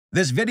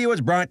This video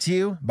is brought to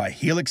you by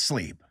Helix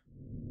Sleep.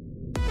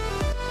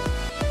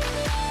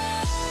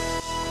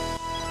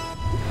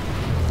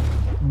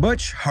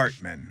 Butch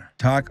Hartman,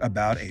 talk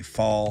about a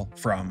fall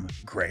from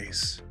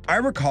grace. I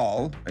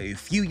recall a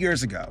few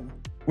years ago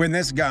when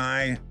this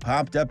guy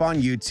popped up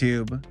on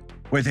YouTube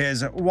with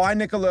his Why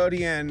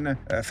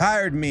Nickelodeon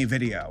Fired Me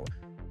video.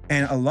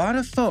 And a lot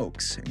of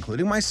folks,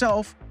 including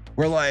myself,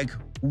 were like,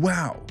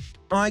 wow,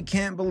 I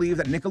can't believe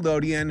that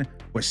Nickelodeon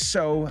was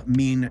so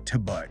mean to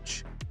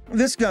Butch.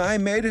 This guy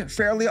made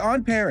Fairly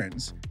Odd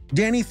Parents,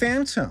 Danny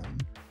Phantom,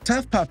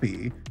 Tough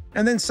Puppy,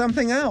 and then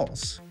something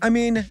else. I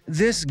mean,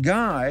 this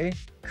guy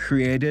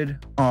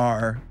created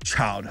our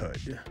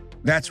childhood.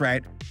 That's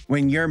right,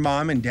 when your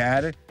mom and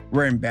dad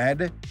were in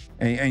bed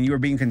and you were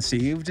being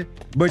conceived,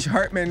 Butch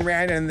Hartman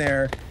ran in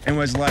there and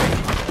was like,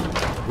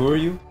 "Who are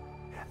you?"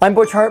 "I'm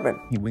Butch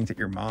Hartman." He winked at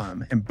your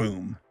mom and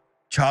boom,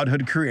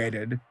 childhood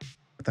created.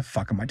 What the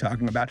fuck am I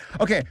talking about?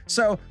 Okay,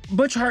 so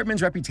Butch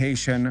Hartman's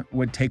reputation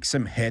would take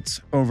some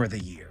hits over the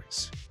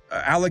years.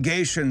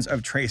 Allegations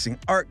of tracing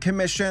art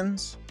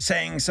commissions,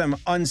 saying some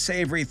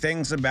unsavory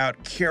things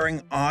about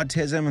curing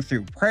autism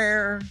through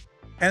prayer,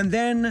 and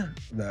then,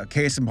 the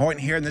case in point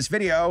here in this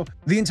video,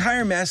 the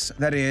entire mess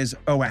that is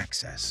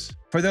Oaxis.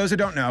 For those who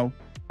don't know,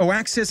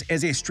 Oaxis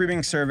is a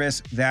streaming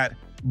service that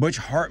Butch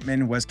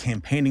Hartman was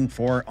campaigning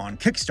for on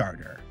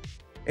Kickstarter.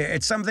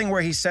 It's something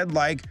where he said,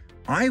 like,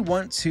 I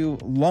want to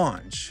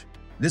launch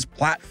this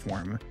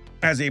platform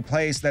as a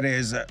place that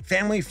is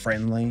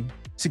family-friendly,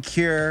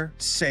 secure,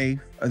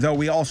 safe, though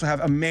we also have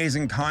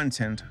amazing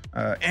content,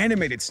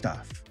 animated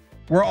stuff.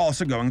 We're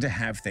also going to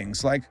have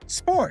things like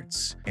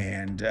sports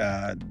and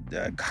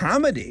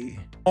comedy.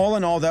 All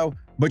in all, though,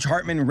 Butch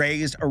Hartman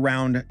raised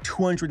around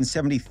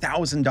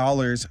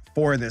 $270,000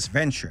 for this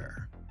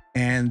venture.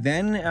 And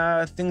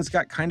then things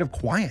got kind of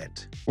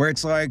quiet, where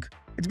it's like,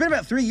 it's been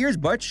about 3 years,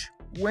 Butch.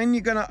 When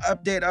you gonna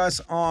update us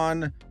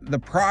on the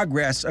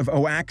progress of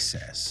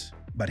Oaxis?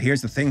 But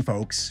here's the thing,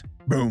 folks.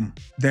 Boom,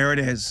 there it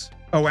is.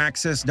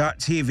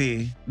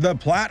 Oaxis.tv. The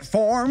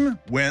platform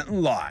went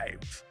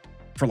live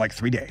for like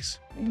 3 days.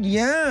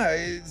 Yeah,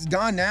 it's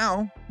gone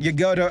now. You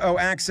go to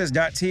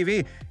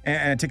Oaxis.tv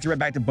and it takes you right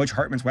back to Butch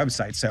Hartman's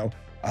website. So,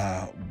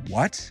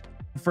 what?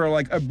 For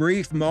like a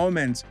brief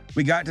moment,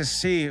 we got to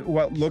see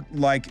what looked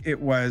like it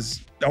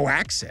was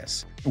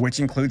Oaxis,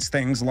 which includes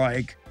things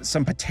like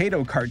some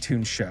potato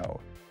cartoon show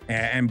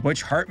and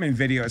Butch Hartman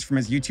videos from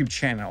his YouTube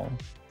channel,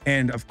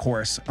 and of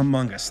course,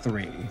 Among Us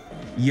 3.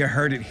 You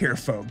heard it here,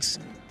 folks.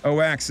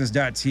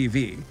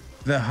 Oaxis.tv,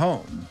 the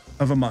home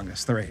of Among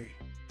Us 3.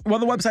 Well,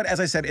 the website, as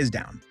I said, is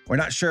down. We're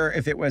not sure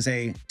if it was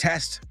a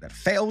test that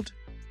failed,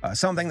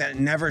 something that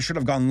never should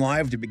have gone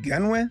live to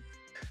begin with,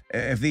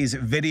 if these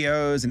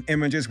videos and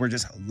images were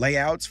just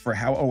layouts for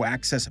how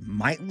Oaxis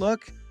might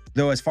look,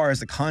 though as far as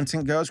the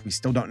content goes, we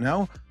still don't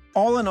know.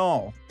 All in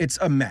all, it's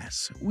a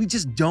mess. We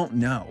just don't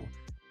know.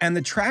 And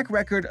the track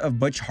record of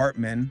Butch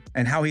Hartman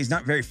and how he's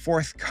not very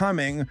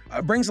forthcoming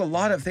brings a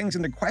lot of things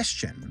into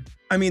question.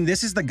 I mean,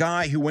 this is the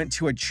guy who went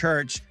to a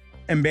church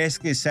and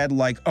basically said,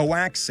 like,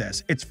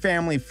 Oaxis, it's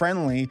family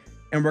friendly,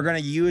 and we're gonna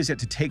use it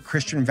to take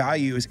Christian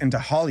values into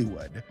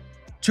Hollywood.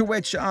 To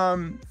which,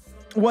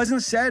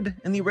 wasn't said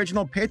in the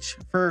original pitch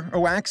for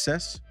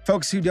Oaxis.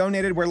 Folks who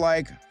donated were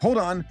like, hold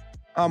on,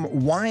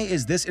 why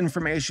is this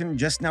information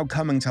just now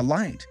coming to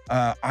light?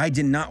 I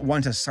did not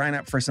want to sign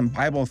up for some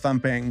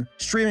Bible-thumping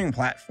streaming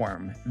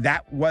platform.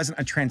 That wasn't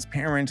a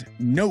transparent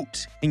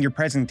note in your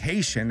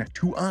presentation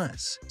to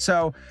us.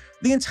 So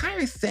the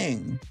entire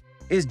thing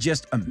is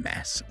just a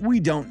mess. We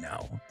don't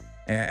know.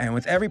 And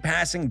with every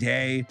passing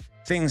day,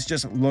 things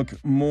just look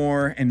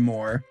more and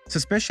more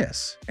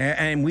suspicious.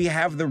 And we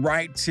have the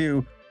right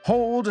to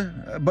hold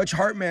Butch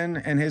Hartman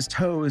and his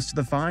toes to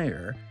the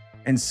fire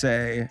and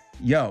say,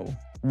 yo,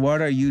 what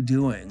are you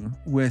doing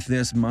with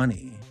this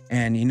money?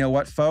 And you know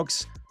what,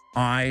 folks?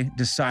 I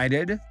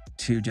decided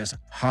to just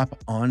hop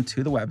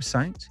onto the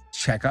website,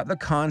 check out the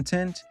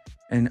content,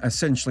 and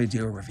essentially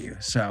do a review.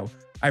 So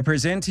I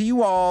present to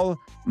you all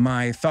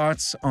my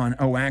thoughts on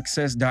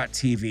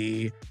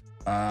Oaxis.tv.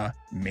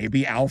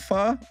 Maybe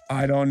alpha?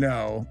 I don't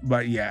know.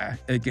 But yeah,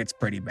 it gets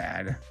pretty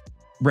bad.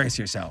 Brace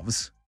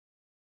yourselves.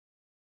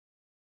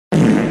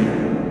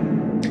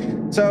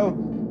 So,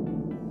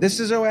 this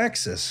is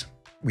Oaxis,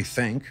 we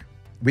think.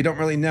 We don't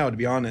really know, to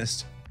be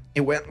honest.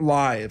 It went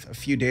live a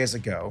few days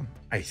ago.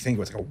 I think it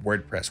was like a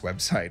WordPress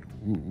website.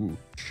 Ooh.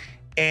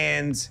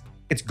 And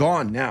it's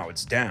gone now,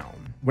 it's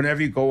down.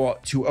 Whenever you go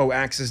to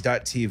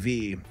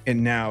Oaxis.tv, it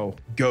now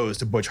goes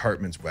to Butch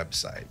Hartman's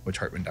website,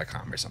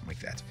 butchhartman.com or something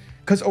like that.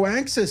 Because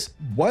Oaxis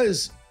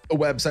was a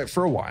website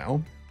for a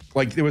while,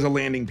 like there was a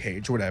landing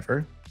page or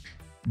whatever.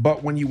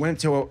 But when you went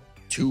to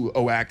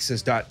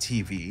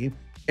Oaxis.tv,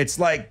 it's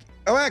like,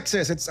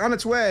 Oaxis, it's on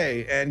its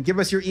way, and give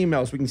us your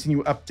emails, we can send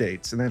you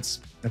updates, and that's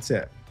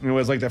it. And it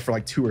was like that for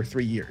like 2 or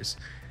 3 years.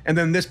 And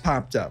then this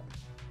popped up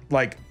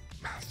like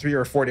 3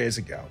 or 4 days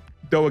ago.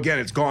 Though again,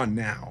 it's gone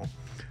now.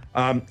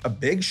 A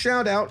big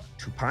shout out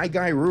to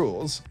PieGuy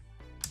Rules.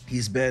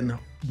 He's been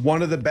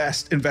one of the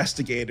best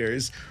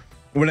investigators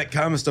when it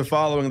comes to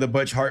following the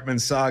Butch Hartman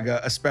saga,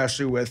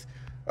 especially with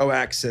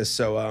Oaxis.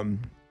 So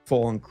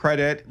full on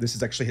credit. This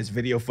is actually his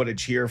video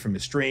footage here from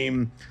his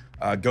stream.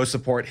 Go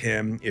support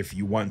him if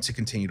you want to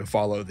continue to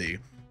follow the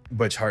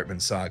Butch Hartman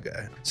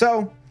saga.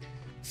 So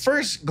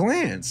first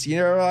glance,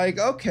 you're like,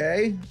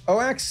 okay,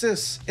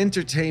 Oaxis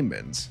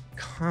Entertainment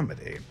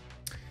comedy.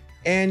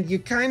 And you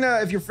kind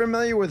of, if you're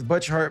familiar with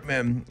Butch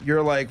Hartman,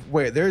 you're like,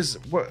 wait,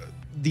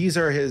 these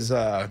are his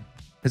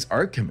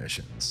art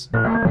commissions.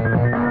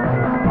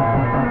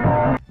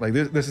 Like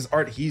this is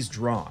art he's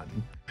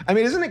drawn. I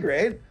mean, isn't it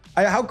great?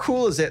 How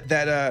cool is it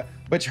that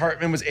Butch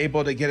Hartman was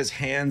able to get his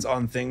hands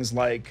on things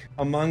like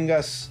Among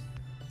Us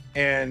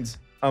and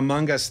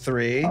Among Us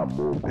 3?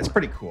 It's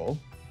pretty cool.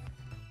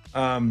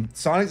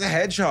 Sonic the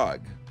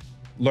Hedgehog,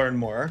 learn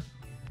more.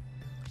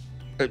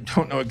 I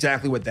don't know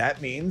exactly what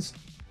that means.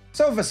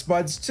 Sofa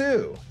Spuds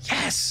 2,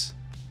 yes.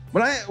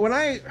 When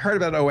I heard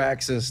about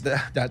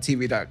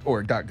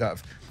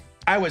oaxis.tv.org.gov,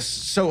 I was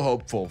so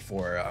hopeful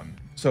for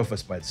Sofa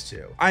Spuds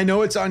 2. I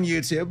know it's on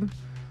YouTube.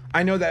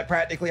 I know that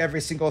practically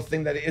every single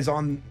thing that is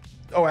on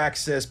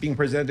Oaxis being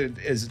presented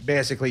is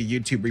basically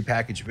YouTube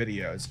repackaged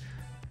videos.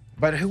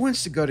 But who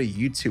wants to go to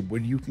YouTube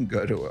when you can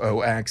go to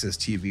Oaxis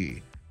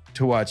TV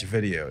to watch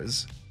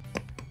videos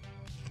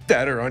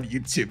that are on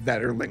YouTube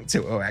that are linked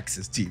to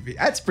Oaxis TV?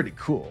 That's pretty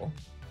cool.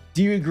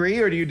 Do you agree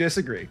or do you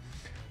disagree?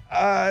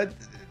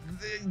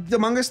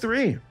 Among Us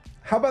 3.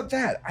 How about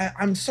that?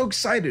 I'm so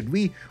excited.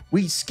 We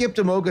skipped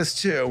Among Us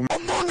 2.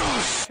 Among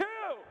Us 2!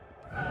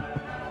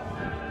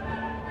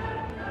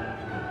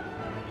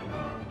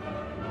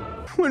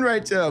 Went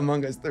right to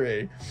Among Us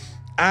 3.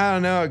 I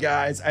don't know,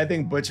 guys. I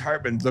think Butch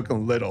Hartman's looking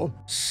a little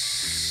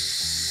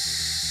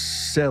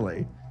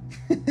silly.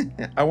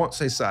 I won't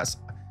say sus.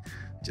 I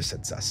just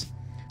said sus.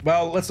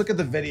 Well, let's look at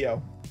the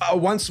video.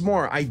 Once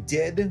more, I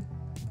did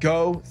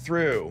go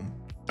through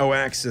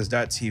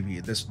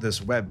oaxis.tv,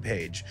 this web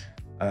page,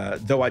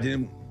 though I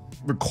didn't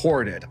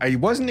record it. I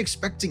wasn't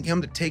expecting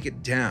him to take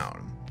it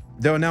down,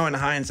 though now in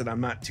hindsight,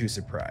 I'm not too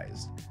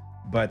surprised.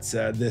 But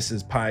this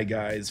is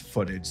PieGuy's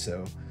footage,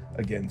 so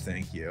again,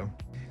 thank you.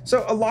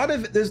 So a lot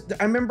of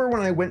I remember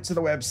when I went to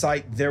the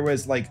website, there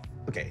was like,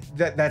 okay,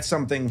 that's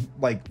something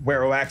like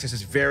where Oaxis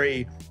is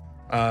very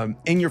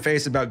in your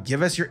face about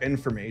give us your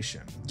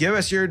information. Make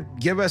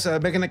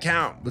an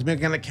account. Let's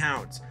make an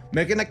account.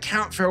 Make an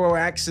account for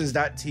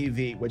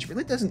oaxis.tv, which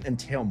really doesn't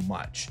entail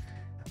much.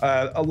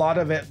 A lot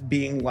of it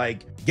being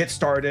like, get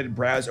started,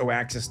 browse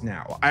Oaxis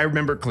now. I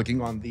remember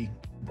clicking on the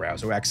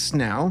browse Oaxis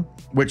now,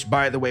 which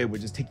by the way,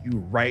 would just take you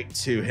right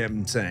to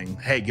him saying,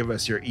 hey, give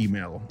us your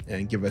email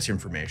and give us your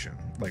information.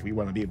 Like we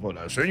want to be able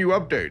to send you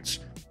updates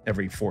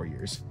every 4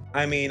 years.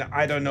 I mean,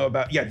 I don't know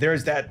about, yeah,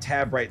 there's that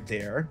tab right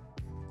there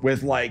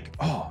with like,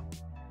 oh,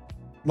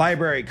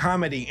 library,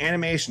 comedy,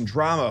 animation,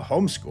 drama,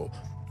 homeschool.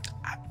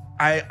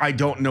 I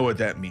don't know what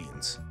that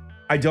means.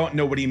 I don't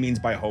know what he means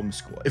by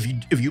homeschool.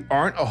 If you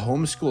aren't a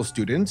homeschool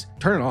student,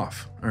 turn it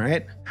off, all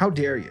right? How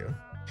dare you?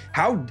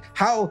 How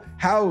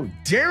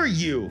dare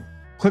you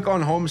click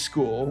on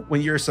homeschool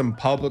when you're some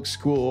public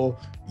school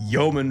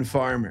yeoman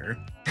farmer?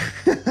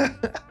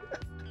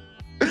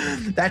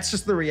 That's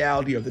just the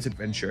reality of this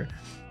adventure.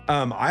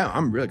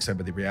 I'm really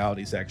excited about the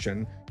reality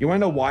section. You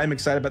wanna know why I'm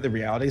excited about the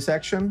reality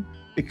section?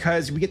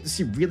 Because we get to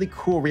see really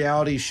cool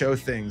reality show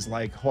things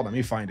like, hold on, let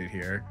me find it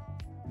here.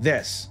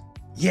 This,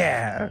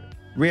 yeah,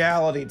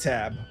 reality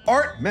tab.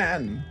 Art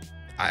Man.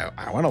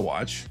 I wanna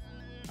watch.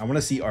 I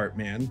wanna see Art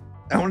Man.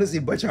 I wanna see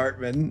Butch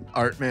Hartman,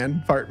 Art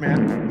Man, Fart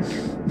Man.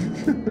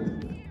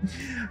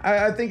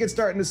 I think it's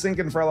starting to sink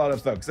in for a lot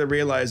of folks. They're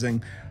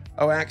realizing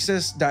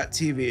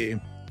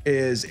oaxis.tv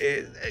is,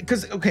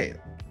 because, okay,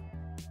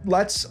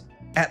 let's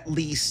at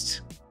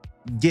least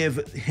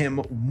give him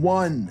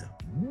one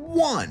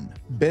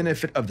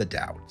benefit of the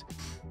doubt.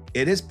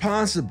 It is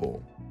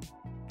possible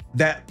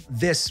that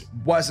this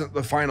wasn't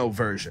the final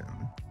version,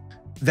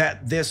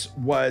 that this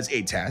was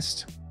a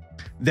test,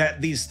 that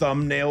these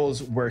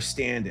thumbnails were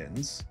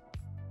stand-ins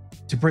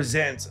to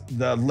present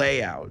the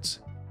layout,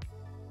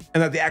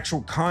 and that the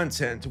actual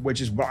content,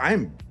 which is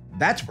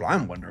that's what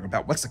I'm wondering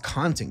about. What's the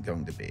content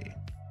going to be?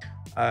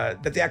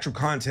 That the actual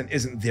content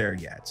isn't there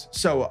yet.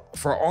 So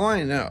for all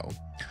I know,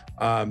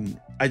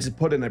 I just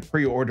put in a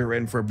pre-order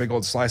in for a big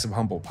old slice of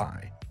humble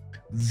pie.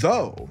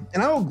 Though,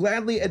 and I will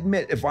gladly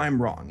admit if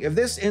I'm wrong, if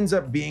this ends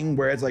up being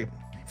where it's like,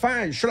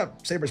 fine, shut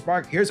up,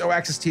 Saberspark, here's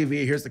Oaxis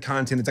TV, here's the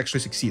content, it's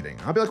actually succeeding.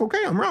 I'll be like, okay,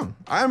 I'm wrong.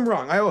 I'm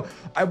wrong.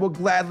 I will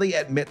gladly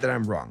admit that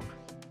I'm wrong.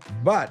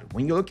 But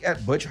when you look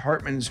at Butch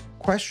Hartman's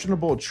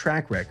questionable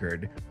track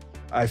record,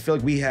 I feel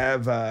like we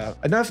have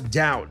enough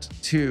doubt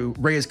to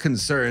raise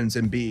concerns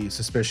and be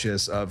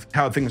suspicious of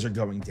how things are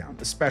going down,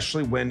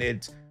 especially when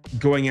it's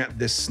going at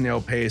this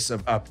snail pace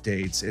of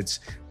updates. It's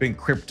been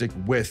cryptic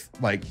with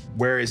like,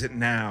 where is it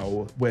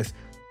now? With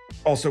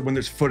also when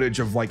there's footage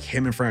of like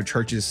him in front of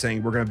churches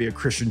saying we're gonna be a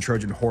Christian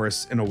Trojan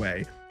horse in a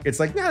way. It's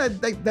like, yeah,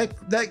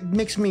 that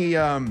makes me,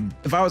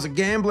 if I was a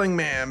gambling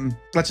man,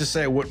 let's just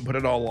say I wouldn't put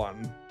it all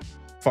on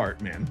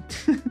Fart Man.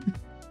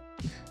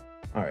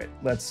 All right,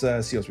 let's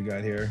see what we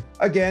got here.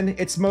 Again,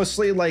 it's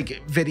mostly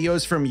like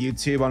videos from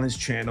YouTube on his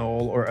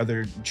channel or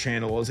other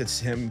channels. It's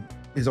him,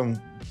 his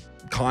own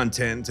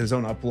content, his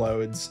own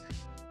uploads.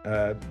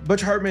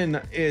 Butch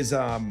Hartman is,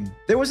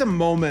 there was a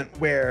moment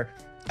where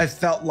I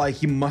felt like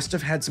he must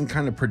have had some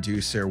kind of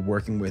producer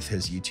working with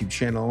his YouTube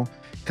channel,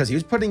 because he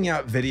was putting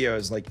out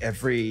videos like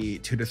every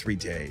 2 to 3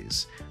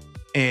 days.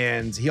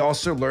 And he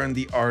also learned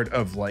the art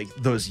of like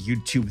those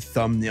YouTube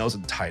thumbnails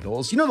and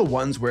titles. You know, the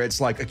ones where it's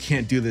like, I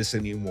can't do this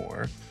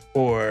anymore,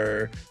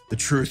 or the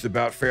truth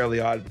about Fairly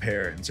Odd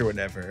Parents or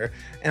whatever.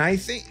 And I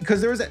think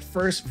because there was that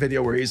first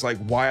video where he's like,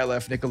 why I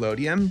left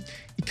Nickelodeon,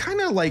 he kind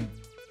of like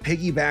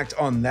piggybacked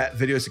on that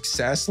video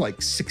success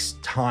like 6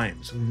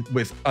 times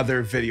with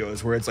other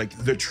videos where it's like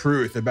the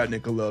truth about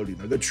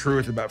Nickelodeon, or the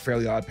truth about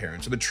Fairly Odd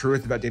Parents, or the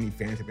truth about Danny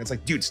Phantom. It's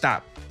like, dude,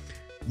 stop.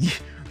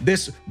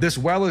 This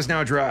well is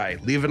now dry.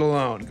 Leave it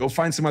alone. Go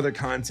find some other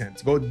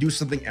content. Go do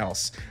something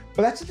else.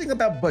 But that's the thing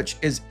about Butch,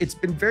 is it's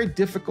been very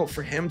difficult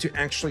for him to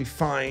actually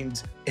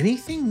find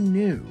anything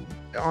new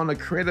on a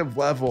creative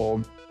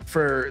level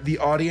for the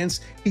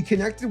audience. He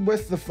connected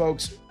with the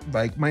folks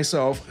like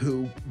myself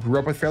who grew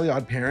up with Fairly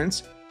Odd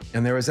Parents,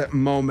 and there was that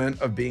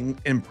moment of being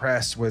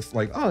impressed with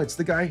like, oh, it's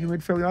the guy who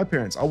made Fairly Odd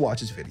Parents. I'll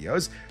watch his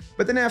videos.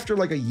 But then after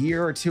like a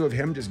year or 2 of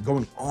him just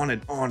going on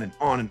and on and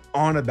on and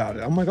on about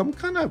it, I'm like, I'm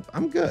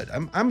good.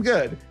 I'm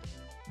good.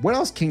 What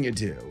else can you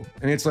do?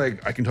 And it's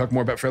like, I can talk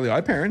more about Fairly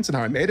Odd Parents and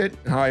how I made it,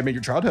 and how I made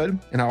your childhood,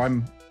 and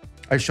how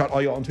I shot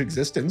all y'all into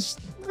existence.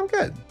 I'm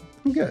good.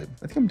 I'm good.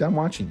 I think I'm done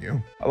watching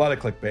you. A lot of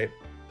clickbait.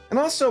 And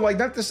also, like,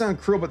 not to sound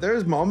cruel, but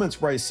there's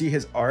moments where I see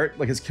his art,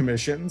 like his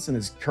commissions and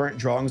his current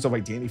drawings of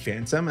like Danny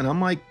Phantom, and I'm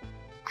like,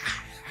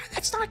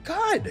 that's not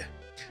good.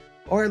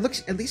 Or at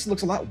least it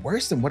looks a lot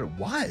worse than what it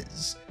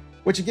was.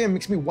 Which again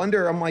makes me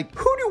wonder, I'm like,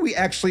 who do we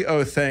actually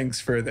owe thanks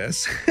for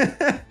this?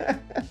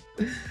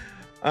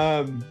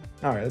 All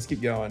right, let's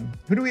keep going.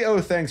 Who do we owe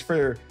thanks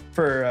for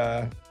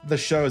the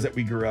shows that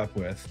we grew up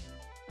with?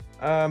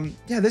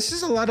 Yeah, this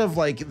is a lot of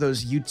like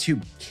those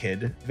YouTube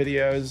kid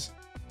videos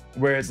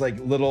where it's like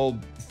little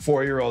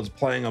 4-year-olds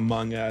playing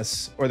Among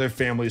Us, or their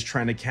families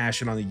trying to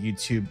cash in on the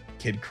YouTube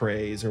kid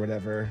craze or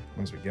whatever.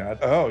 What else we got?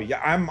 Oh yeah,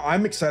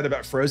 I'm excited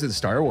about Frozen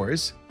Star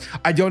Wars.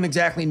 I don't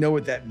exactly know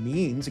what that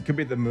means. It could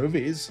be the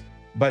movies,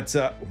 but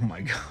oh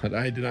my God,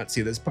 I did not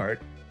see this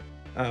part.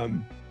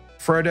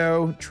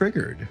 Frodo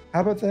triggered.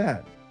 How about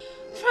that?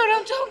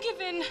 Frodo, don't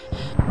give in.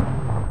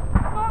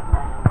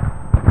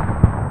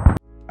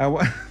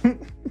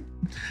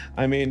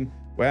 I mean,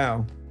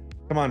 wow.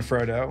 Come on,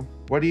 Frodo.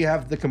 What do you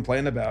have to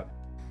complain about?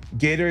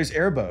 Gator's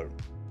airboat.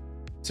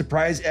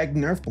 Surprise egg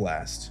nerf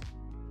blast.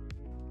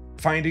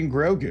 Finding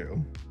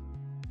Grogu.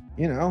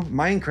 You know,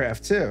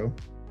 Minecraft too.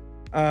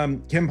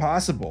 Kim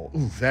Possible.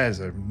 Ooh, that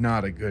is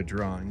not a good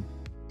drawing.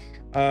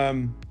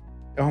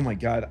 Oh my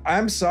God.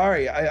 I'm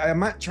sorry. I'm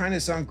not trying to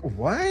sound.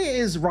 Why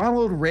is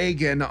Ronald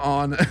Reagan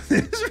on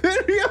this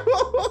video?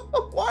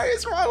 Why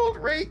is Ronald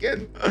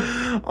Reagan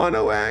on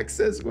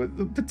Oaxis with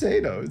the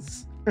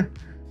potatoes?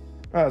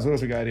 Oh, so what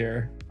else we got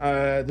here?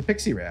 The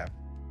Pixie rap.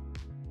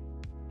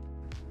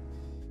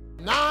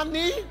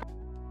 Nani?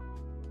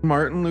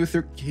 Martin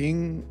Luther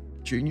King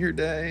Jr.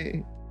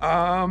 Day.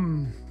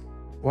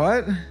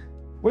 What?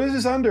 What is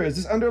this under? Is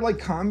this under like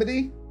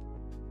comedy?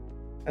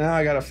 Now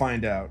I gotta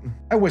find out.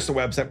 I wish the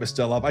website was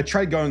still up. I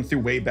tried going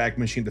through Wayback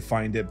Machine to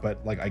find it,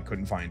 but like I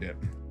couldn't find it.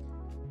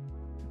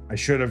 I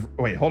should have.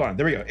 Wait, hold on.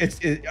 There we go.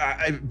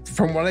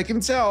 From what I can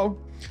tell,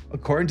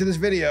 according to this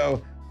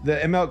video, the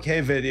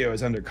MLK video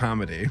is under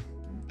comedy.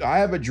 I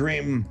have a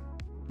dream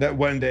that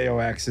one day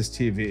Oaxis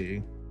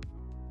TV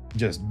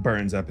just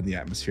burns up in the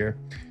atmosphere.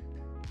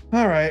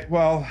 All right,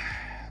 well,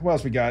 what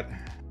else we got?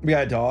 We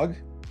got a dog.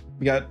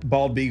 We got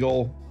Bald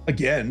Beagle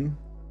again.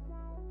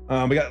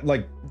 We got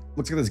like,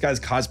 looks like this guy's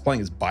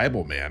cosplaying as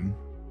Bible Man,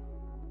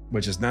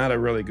 which is not a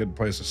really good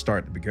place to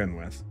start to begin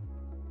with.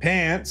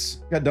 Pants.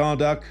 We got Donald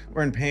Duck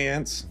wearing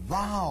pants.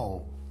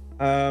 Wow.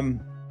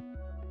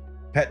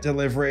 Pet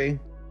delivery.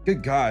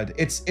 Good God.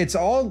 It's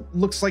all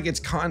looks like it's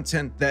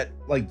content that,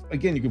 like,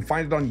 again, you can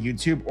find it on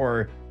YouTube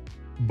or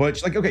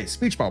Butch. Like, okay,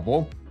 Speech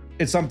Bubble.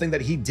 It's something that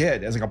he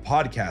did as like a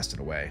podcast in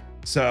a way.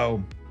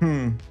 So,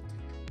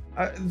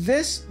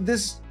 this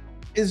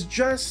is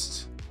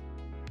just,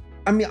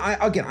 I mean,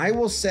 I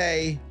will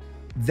say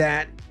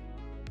that,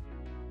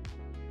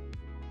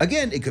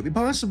 again, it could be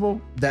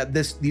possible that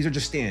these are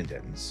just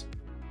stand-ins.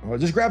 I'll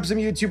just grab some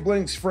YouTube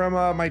links from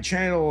my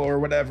channel or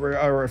whatever,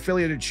 or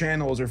affiliated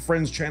channels or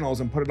friends'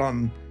 channels, and put it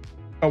on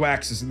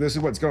Oaxis, and this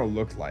is what it's gonna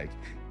look like.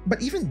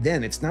 But even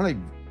then, it's not a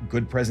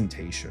good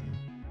presentation.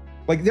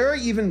 Like, there are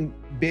even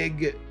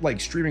big like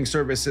streaming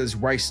services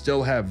where I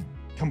still have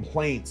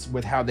complaints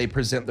with how they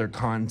present their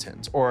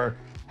content, or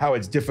how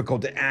it's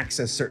difficult to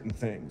access certain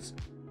things.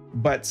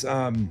 But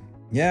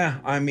yeah,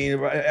 I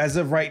mean, as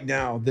of right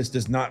now, this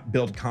does not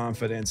build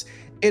confidence.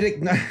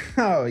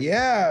 Oh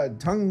yeah,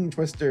 tongue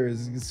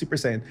twisters, Super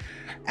Saiyan.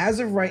 As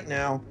of right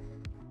now,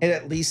 it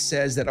at least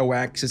says that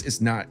Oaxis is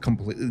not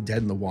completely dead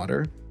in the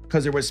water,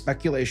 because there was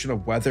speculation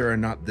of whether or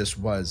not this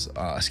was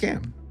a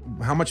scam.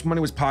 how much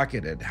money was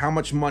pocketed, how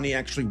much money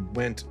actually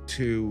went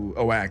to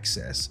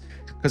Oaxis.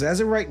 Because as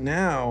of right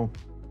now,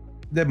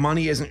 the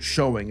money isn't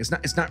showing.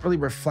 It's not really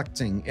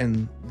reflecting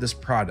in this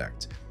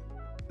product.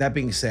 That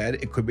being said,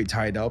 it could be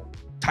tied up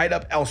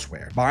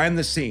elsewhere, behind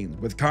the scenes,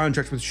 with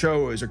contracts with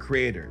shows or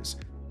creators.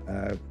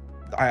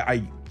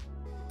 I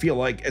feel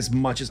like as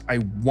much as I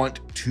want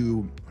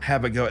to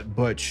have a go at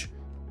Butch,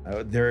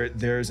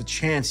 there's a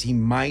chance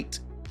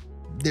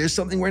there's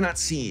something we're not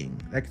seeing.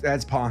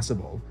 That's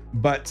possible.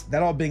 But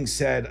that all being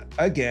said,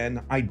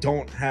 again, I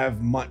don't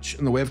have much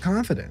in the way of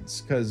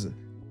confidence, because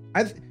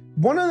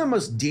one of the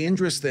most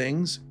dangerous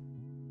things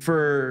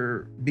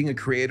for being a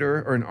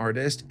creator or an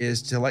artist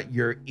is to let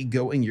your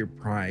ego and your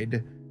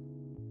pride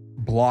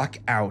block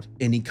out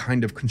any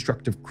kind of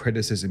constructive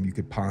criticism you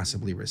could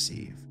possibly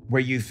receive,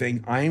 where you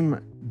think,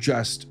 I'm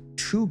just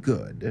too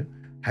good.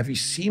 Have you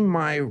seen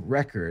my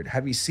record?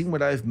 Have you seen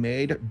what I've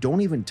made?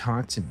 Don't even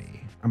talk to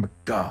me. I'm a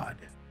god.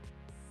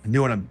 I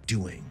know what I'm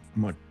doing.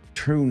 I'm gonna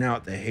tune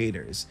out the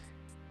haters.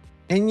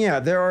 And yeah,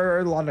 there are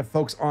a lot of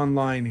folks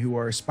online who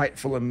are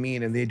spiteful and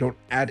mean, and they don't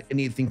add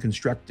anything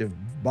constructive.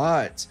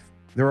 But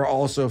there are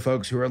also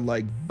folks who are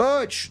like,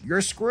 Butch,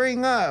 you're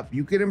screwing up.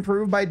 You can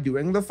improve by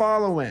doing the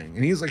following.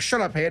 And he's like,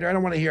 shut up, hater. I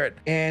don't want to hear it.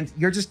 And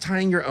you're just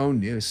tying your own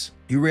noose.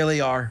 You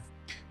really are.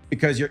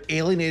 Because you're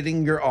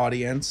alienating your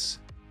audience.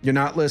 You're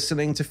not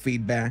listening to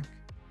feedback.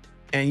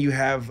 And you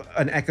have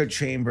an echo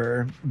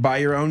chamber by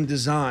your own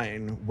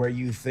design where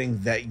you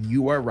think that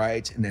you are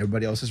right and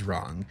everybody else is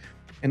wrong.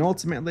 And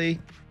ultimately,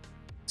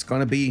 it's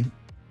going to be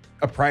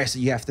a price that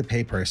you have to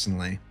pay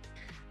personally.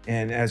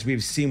 And as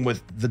we've seen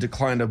with the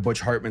decline of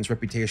Butch Hartman's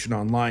reputation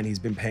online, he's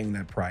been paying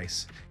that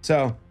price.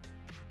 So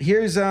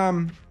here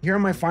are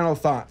my final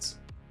thoughts.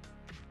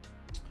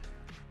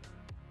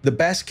 The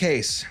best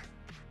case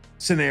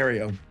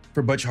scenario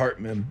for Butch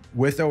Hartman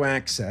with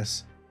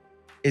Oaxis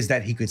is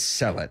that he could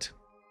sell it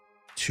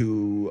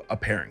to a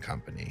parent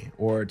company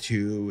or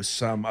to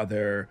some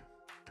other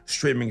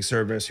streaming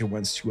service who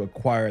wants to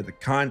acquire the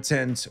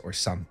content or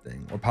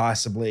something, or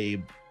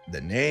possibly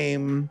the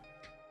name,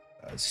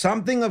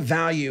 something of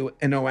value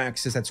in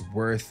Oaxis that's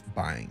worth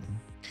buying.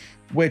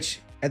 Which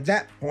at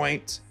that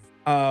point,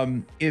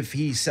 if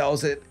he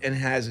sells it and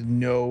has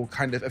no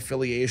kind of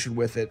affiliation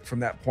with it from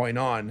that point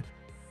on,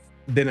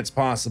 then it's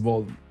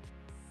possible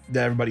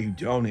that everybody who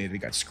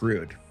donated got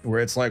screwed. Where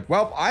it's like,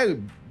 well, I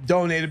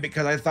donated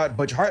because I thought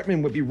Butch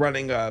Hartman would be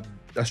running a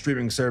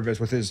streaming service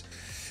with his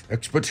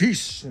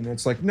expertise. And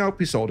it's like, nope,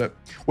 he sold it.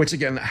 Which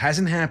again,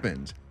 hasn't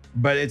happened.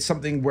 But it's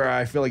something where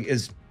I feel like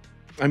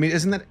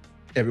isn't that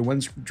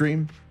everyone's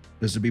dream?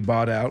 This would be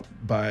bought out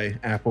by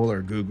Apple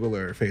or Google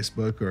or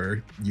Facebook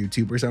or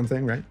YouTube or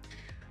something, right?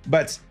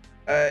 But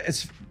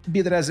it's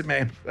be that as it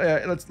may.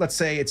 Let's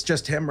say it's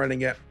just him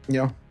running it,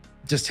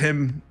 just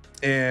him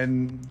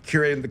and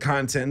curating the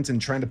content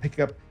and trying to pick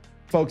up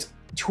folks.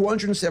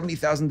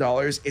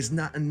 $270,000 is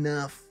not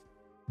enough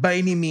by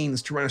any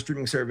means to run a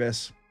streaming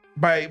service,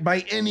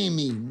 by any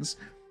means.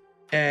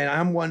 And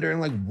I'm wondering,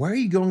 like, where are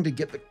you going to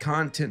get the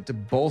content to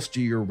bolster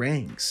your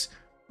ranks?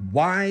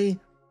 Why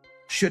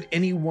should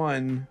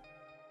anyone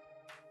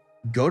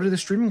go to the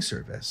streaming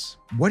service?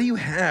 What do you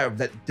have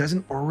that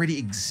doesn't already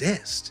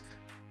exist?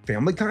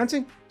 Family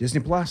content?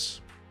 Disney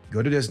Plus.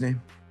 Go to Disney.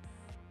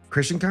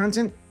 Christian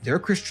content? There are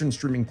Christian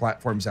streaming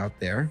platforms out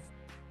there.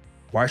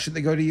 Why should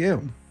they go to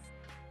you?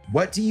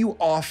 What do you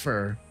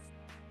offer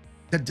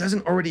that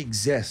doesn't already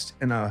exist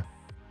in a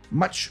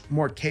much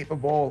more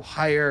capable,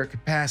 higher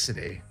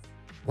capacity?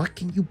 What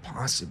can you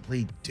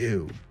possibly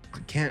do? I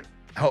can't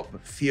help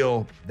but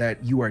feel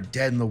that you are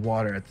dead in the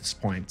water at this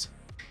point.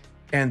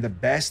 And the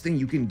best thing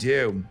you can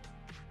do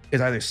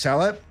is either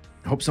sell it,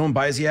 hope someone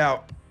buys you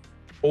out,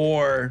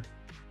 or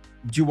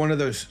do one of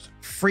those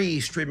free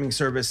streaming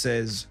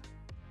services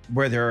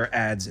where there are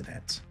ads in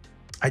it.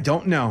 I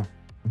don't know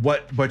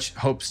what Butch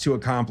hopes to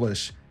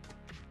accomplish.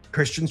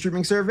 Christian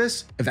streaming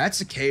service? If that's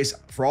the case,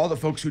 for all the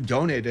folks who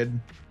donated,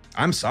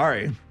 I'm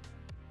sorry,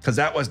 because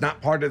that was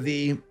not part of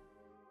the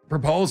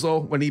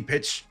proposal when he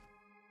pitched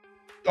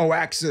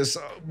Oaxis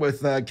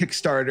with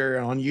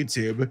Kickstarter on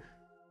YouTube.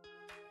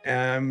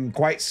 I'm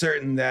quite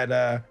certain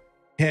that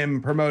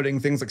him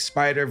promoting things like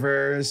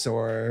Spider-Verse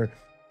or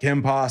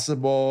Kim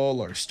Possible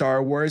or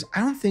Star Wars, I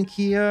don't think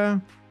he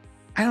has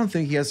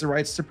the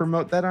rights to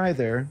promote that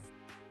either.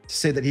 To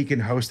say that he can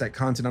host that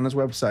content on his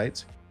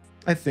website,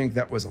 I think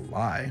that was a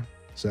lie.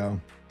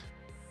 So,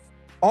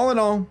 all in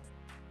all,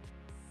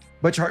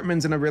 Butch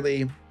Hartman's in a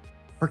really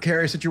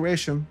precarious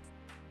situation.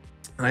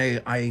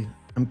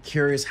 I'm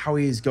curious how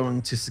he's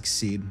going to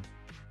succeed,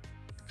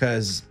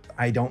 because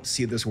I don't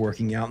see this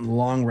working out in the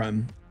long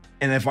run.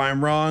 And if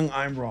I'm wrong,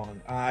 I'm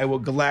wrong. I will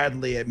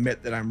gladly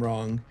admit that I'm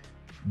wrong.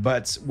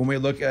 But when we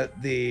look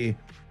at the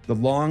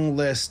long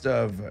list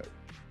of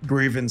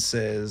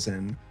grievances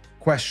and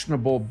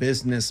questionable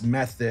business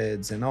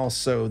methods, and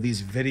also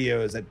these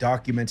videos that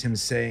document him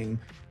saying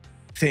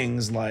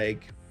things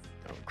like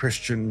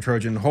Christian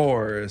Trojan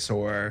horse,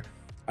 or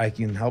I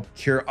can help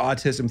cure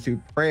autism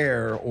through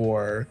prayer,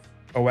 or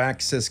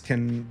Oaxis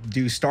can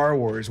do Star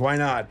Wars, why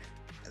not?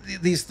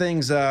 these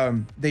things,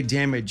 they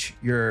damage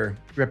your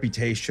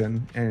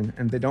reputation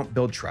and they don't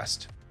build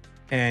trust.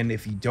 And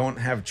if you don't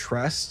have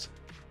trust,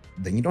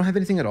 then you don't have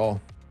anything at all,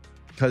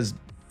 because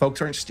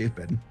folks aren't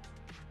stupid.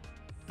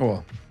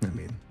 Well, I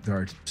mean, there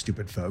are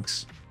stupid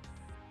folks.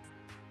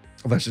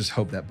 Let's just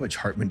hope that Butch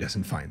Hartman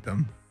doesn't find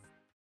them.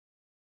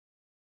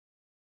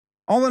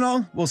 All in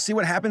all, we'll see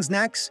what happens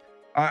next.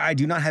 I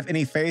do not have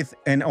any faith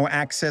in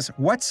Oaxis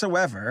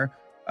whatsoever.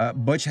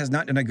 Butch has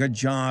not done a good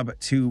job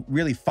to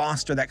really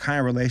foster that kind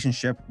of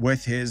relationship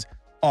with his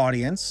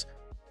audience.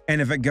 And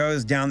if it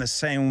goes down the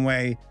same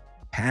way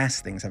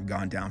past things have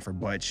gone down for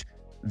Butch,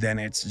 then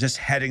it's just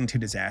heading to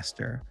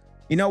disaster.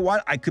 You know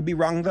what? I could be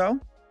wrong though,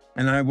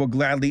 and I will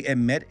gladly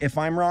admit if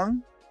I'm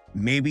wrong.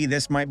 Maybe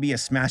this might be a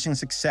smashing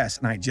success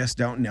and I just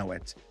don't know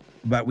it.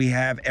 But we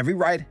have every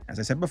right, as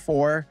I said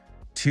before,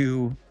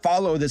 to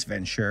follow this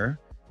venture,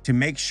 to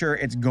make sure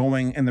it's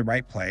going in the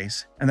right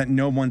place and that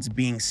no one's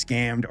being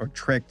scammed or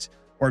tricked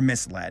or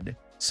misled.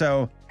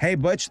 So, hey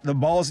Butch, the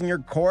ball's in your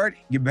court.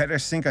 You better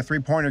sink a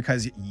three-pointer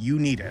because you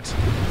need it.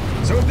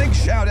 So a big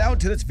shout out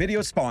to this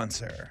video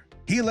sponsor,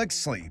 Helix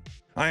Sleep.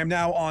 I am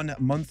now on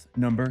month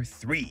number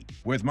 3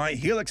 with my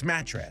Helix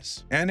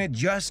mattress, and it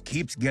just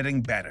keeps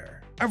getting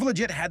better. I've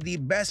legit had the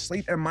best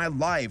sleep in my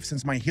life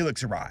since my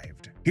Helix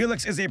arrived.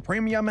 Helix is a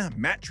premium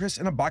mattress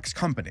in a box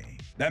company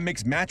that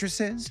makes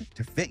mattresses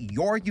to fit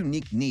your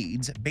unique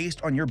needs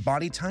based on your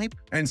body type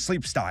and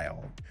sleep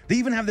style. They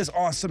even have this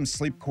awesome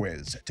sleep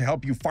quiz to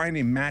help you find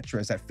a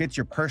mattress that fits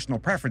your personal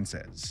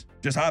preferences.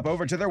 Just hop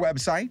over to their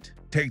website,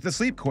 take the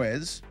sleep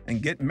quiz,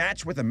 and get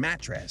matched with a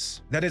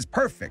mattress that is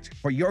perfect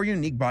for your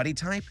unique body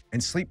type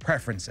and sleep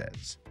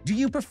preferences. Do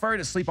you prefer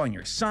to sleep on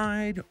your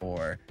side,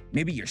 or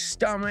maybe your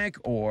stomach,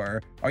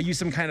 or are you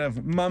some kind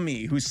of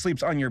mummy who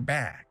sleeps on your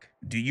back?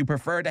 Do you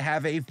prefer to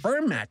have a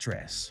firm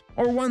mattress,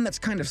 or one that's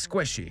kind of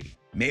squishy?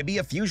 Maybe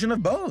a fusion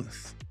of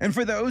both. And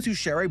for those who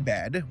share a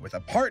bed with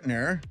a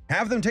partner,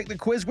 have them take the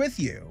quiz with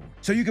you,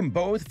 so you can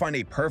both find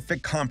a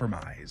perfect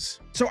compromise.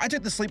 So I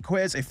took the sleep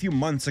quiz a few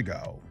months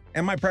ago,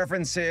 and my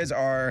preferences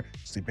are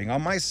sleeping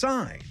on my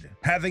side,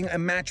 having a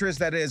mattress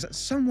that is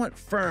somewhat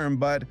firm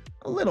but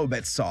a little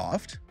bit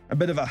soft, a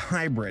bit of a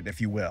hybrid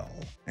if you will.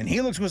 And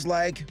Helix was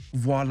like,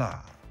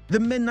 voila. The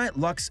Midnight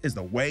Luxe is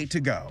the way to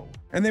go.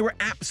 And they were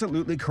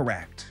absolutely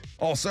correct.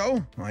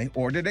 Also, I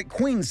ordered it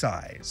queen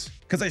size,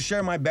 because I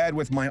share my bed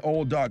with my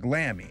old dog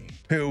Lammy,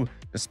 who,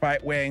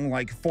 despite weighing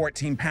like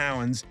 14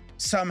 pounds,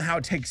 somehow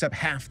takes up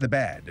half the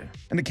bed.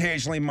 And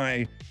occasionally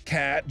my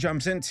cat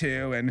jumps in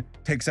too and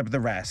takes up the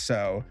rest,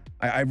 so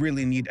I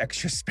really need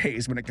extra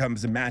space when it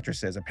comes to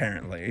mattresses,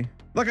 apparently.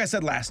 Like I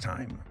said last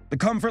time, the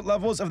comfort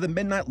levels of the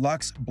Midnight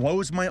Luxe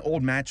blows my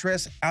old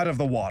mattress out of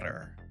the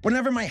water.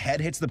 Whenever my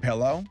head hits the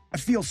pillow, I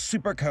feel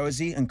super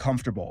cozy and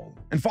comfortable,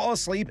 and fall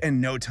asleep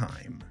in no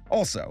time.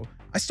 Also,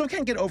 I still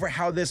can't get over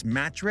how this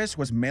mattress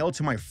was mailed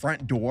to my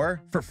front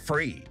door for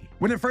free.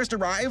 When it first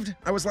arrived,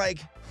 I was like,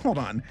 hold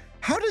on,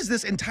 how does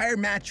this entire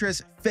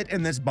mattress fit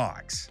in this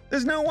box?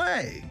 There's no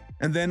way.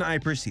 And then I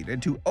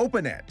proceeded to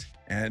open it,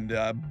 and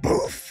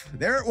boof,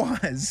 there it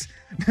was.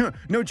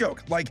 No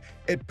joke, like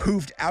it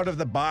poofed out of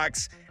the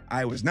box.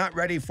 I was not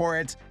ready for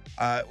it.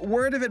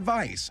 Word of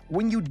advice,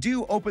 when you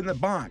do open the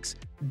box,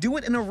 do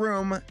it in a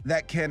room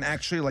that can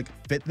actually like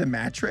fit the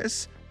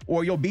mattress,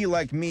 or you'll be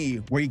like me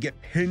where you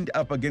get pinned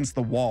up against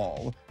the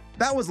wall.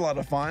 That was a lot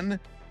of fun.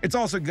 It's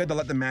also good to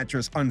let the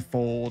mattress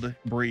unfold,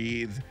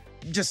 breathe.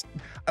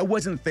 I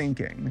wasn't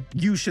thinking.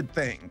 You should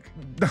think,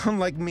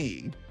 unlike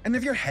me. And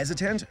if you're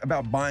hesitant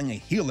about buying a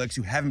Helix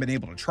you haven't been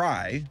able to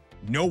try,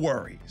 no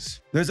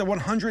worries. There's a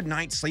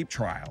 100-night sleep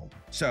trial,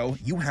 so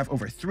you have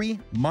over 3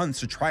 months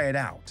to try it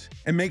out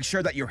and make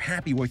sure that you're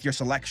happy with your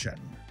selection.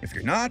 If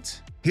you're not,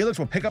 Helix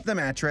will pick up the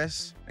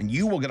mattress and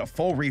you will get a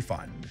full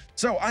refund.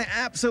 So I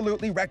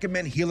absolutely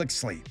recommend Helix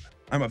Sleep.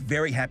 I'm a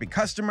very happy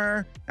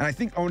customer, and I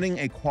think owning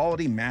a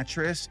quality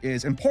mattress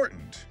is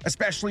important,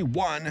 especially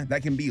one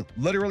that can be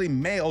literally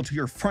mailed to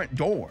your front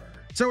door.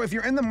 So if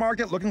you're in the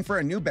market looking for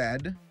a new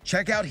bed,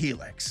 check out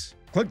Helix.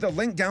 Click the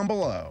link down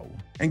below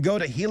and go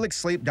to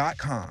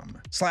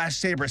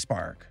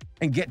helixsleep.com/Saberspark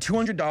and get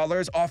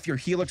 $200 off your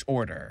Helix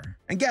order.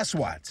 And guess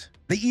what?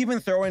 They even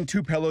throw in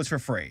 2 pillows for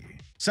free.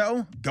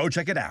 So go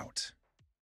check it out.